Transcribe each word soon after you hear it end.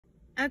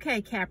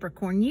Okay,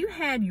 Capricorn, you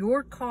had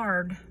your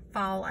card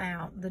fall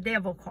out, the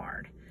Devil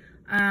card.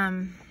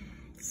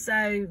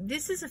 So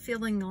this is a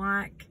feeling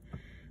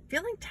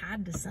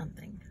tied to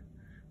something.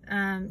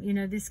 You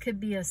know, this could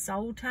be a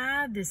soul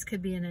tie, this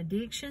could be an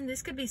addiction,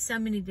 this could be so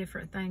many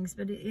different things,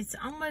 but it's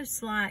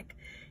almost like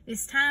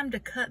it's time to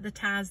cut the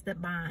ties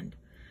that bind.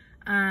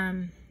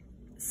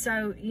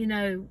 So, you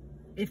know,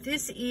 if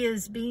this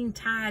is being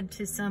tied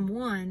to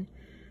someone,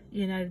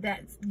 you know,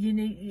 that's, you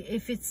need,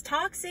 if it's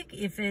toxic,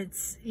 if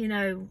it's, you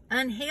know,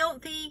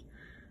 unhealthy,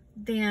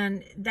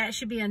 then that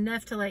should be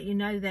enough to let you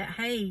know that,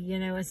 hey, you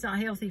know, it's not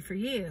healthy for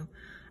you.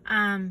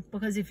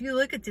 Because if you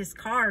look at this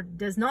card, it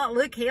does not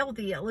look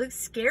healthy. It looks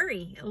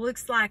scary. It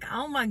looks like,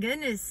 oh my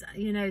goodness,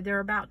 you know,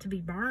 they're about to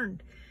be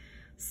burned.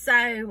 So,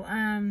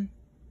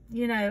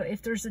 you know,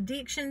 if there's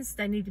addictions,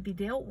 they need to be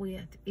dealt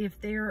with.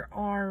 If there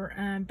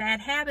are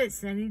bad habits,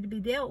 they need to be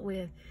dealt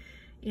with.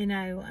 You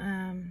know,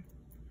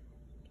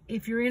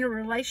 if you're in a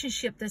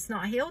relationship that's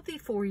not healthy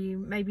for you,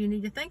 maybe you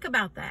need to think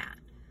about that.